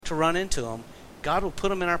to run into them, God will put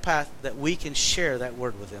them in our path that we can share that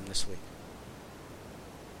word with them this week.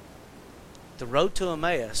 The road to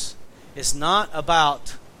Emmaus is not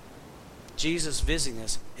about Jesus visiting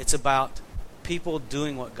us. It's about people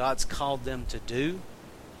doing what God's called them to do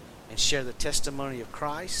and share the testimony of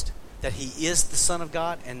Christ, that He is the Son of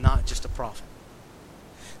God and not just a prophet.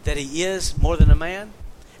 That He is more than a man.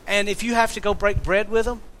 And if you have to go break bread with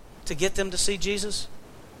them to get them to see Jesus,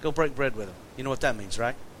 go break bread with them. You know what that means,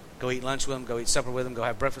 right? Go eat lunch with them, go eat supper with them, go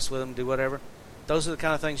have breakfast with them, do whatever. Those are the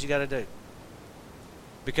kind of things you got to do.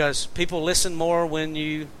 Because people listen more when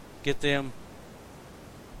you get them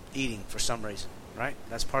eating for some reason, right?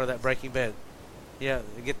 That's part of that breaking bread. Yeah,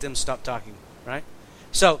 get them to stop talking, right?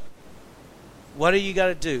 So, what do you got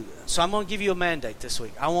to do? So I'm going to give you a mandate this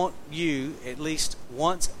week. I want you at least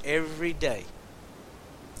once every day.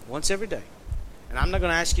 Once every day. And I'm not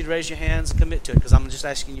going to ask you to raise your hands and commit to it because I'm just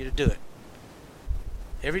asking you to do it.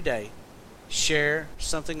 Every day, share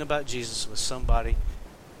something about Jesus with somebody.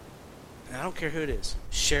 And I don't care who it is.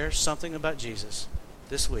 Share something about Jesus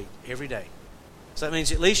this week, every day. So that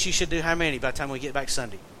means at least you should do how many by the time we get back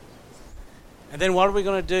Sunday? And then what are we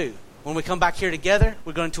going to do? When we come back here together,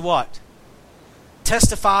 we're going to what?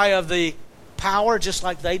 Testify of the power just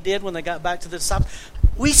like they did when they got back to the disciples.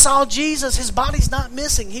 We saw Jesus. His body's not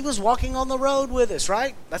missing. He was walking on the road with us,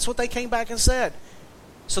 right? That's what they came back and said.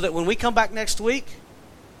 So that when we come back next week,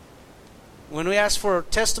 when we ask for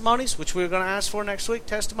testimonies, which we're going to ask for next week,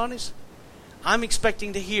 testimonies, I'm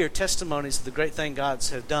expecting to hear testimonies of the great thing God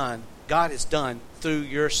has done through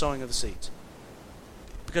your sowing of the seeds.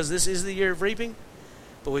 Because this is the year of reaping,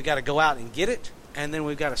 but we've got to go out and get it, and then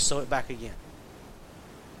we've got to sow it back again.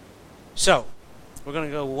 So, we're going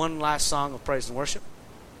to go one last song of praise and worship.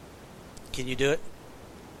 Can you do it?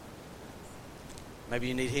 Maybe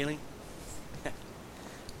you need healing.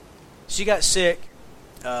 She got sick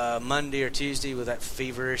Monday or Tuesday with that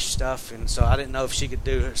feverish stuff, and so I didn't know if she could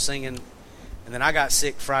do her singing. And then I got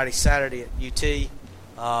sick Friday, Saturday at UT.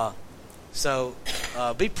 So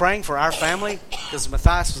be praying for our family, because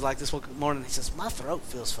Matthias was like this one morning. He says, my throat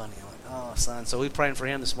feels funny. I'm like, oh, son. So we're praying for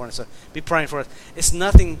him this morning. So be praying for us. It's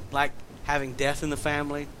nothing like having death in the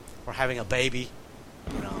family or having a baby.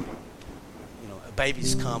 You know,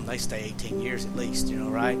 babies come, they stay 18 years at least,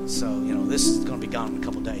 right? So, this is going to be gone in a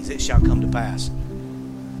couple of days. It shall come to pass.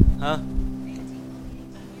 Huh?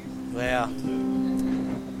 Well,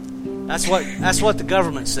 that's what the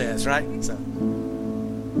government says, right?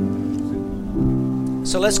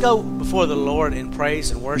 So let's go before the Lord in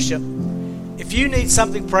praise and worship. If you need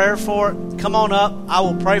something prayer for, come on up. I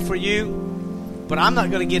will pray for you. But I'm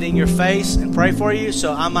not going to get in your face and pray for you,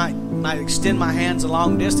 so I might extend my hands a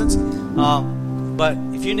long distance. But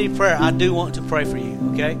if you need prayer, I do want to pray for you,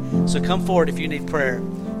 okay? So come forward if you need prayer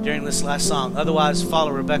during this last song. Otherwise,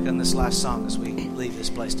 follow Rebecca in this last song as we leave this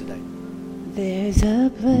place today. There's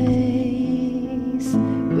a place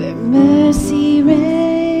where mercy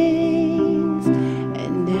reigns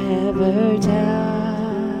and never dies.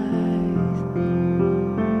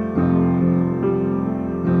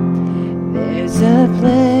 There's a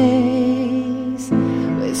place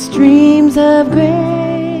where streams of grace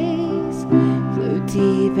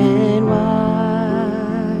deep and wide.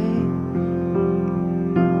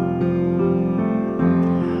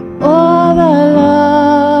 All the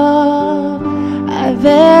love I've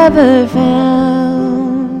ever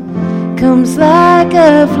found comes like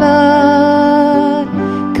a flood,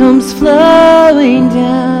 comes flowing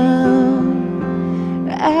down.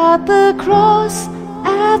 At the cross,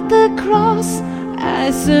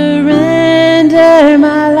 I surrender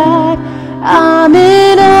my life. I'm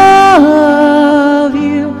in awe of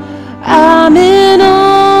you. I'm in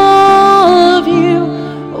awe of you.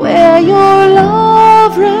 Where your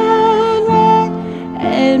love ran red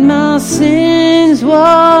and my sins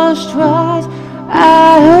washed white.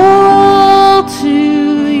 I owe all to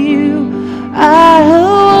you. I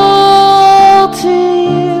owe all to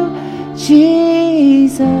you,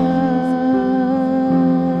 Jesus.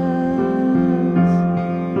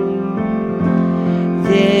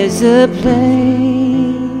 There's a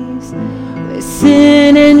place where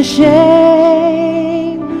sin and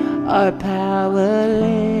shame are powerless,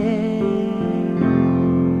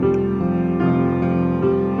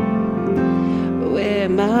 where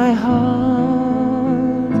my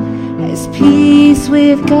heart has peace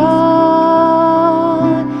with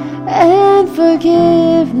God and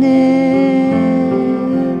forgiveness.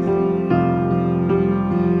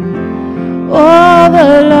 All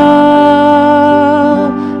the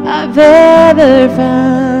love I've ever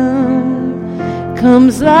found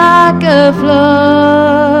comes like a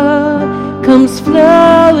flood, comes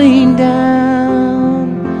flowing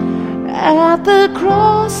down.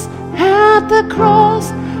 at the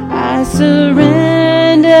cross, I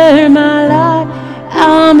surrender my life.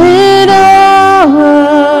 I'm in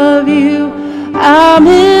awe of you. I'm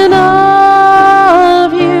in awe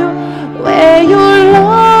of you. Where your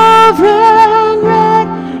love ran red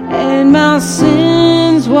and my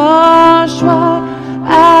sins washed white,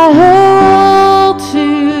 I hold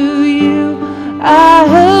to you. I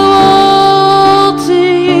hold to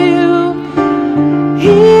you.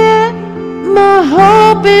 Here my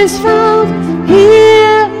hope is found.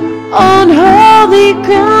 Here on holy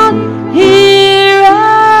ground. Here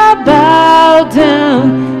I bow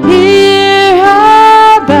down. Here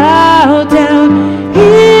I bow down.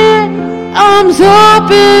 Here arms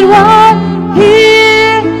open wide.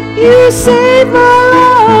 Here you save my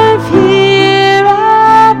life. Here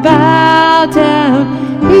I bow down.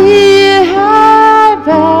 Here I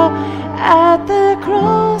bow at the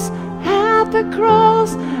cross.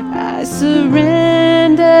 I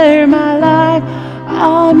surrender my life.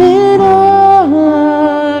 I'm in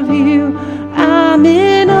awe of you. I'm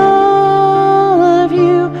in awe of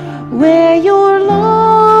you. Where your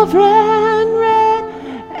love ran red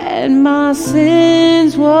and my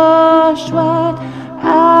sins washed white,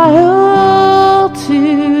 I hold to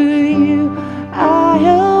you. I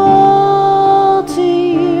hold to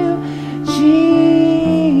you,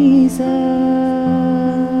 Jesus.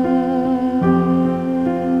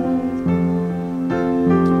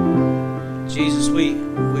 Jesus, we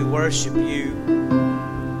worship you.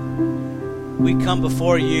 We come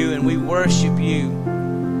before you and we worship you.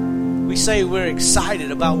 We say we're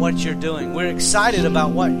excited about what you're doing. We're excited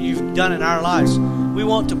about what you've done in our lives. We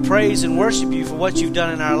want to praise and worship you for what you've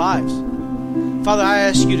done in our lives. Father, I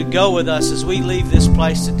ask you to go with us as we leave this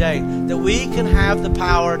place today, that we can have the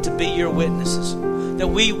power to be your witnesses, that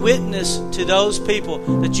we witness to those people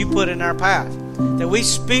that you put in our path, that we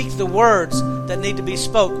speak the words that need to be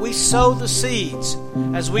spoke. We sow the seeds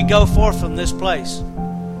as we go forth from this place,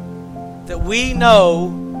 that we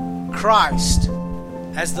know Christ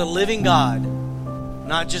as the living God,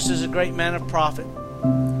 not just as a great man of prophet,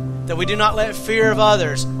 that we do not let fear of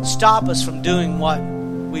others stop us from doing what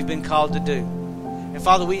we've been called to do. And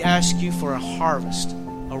Father, we ask you for a harvest,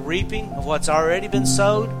 a reaping of what's already been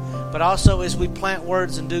sowed, but also as we plant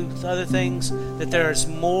words and do other things, that there is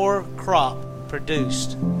more crop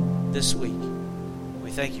produced this week.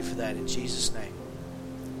 We thank you for that in Jesus' name.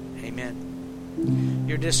 Amen.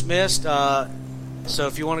 You're dismissed. So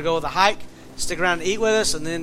if you want to go with a hike, stick around and eat with us, and then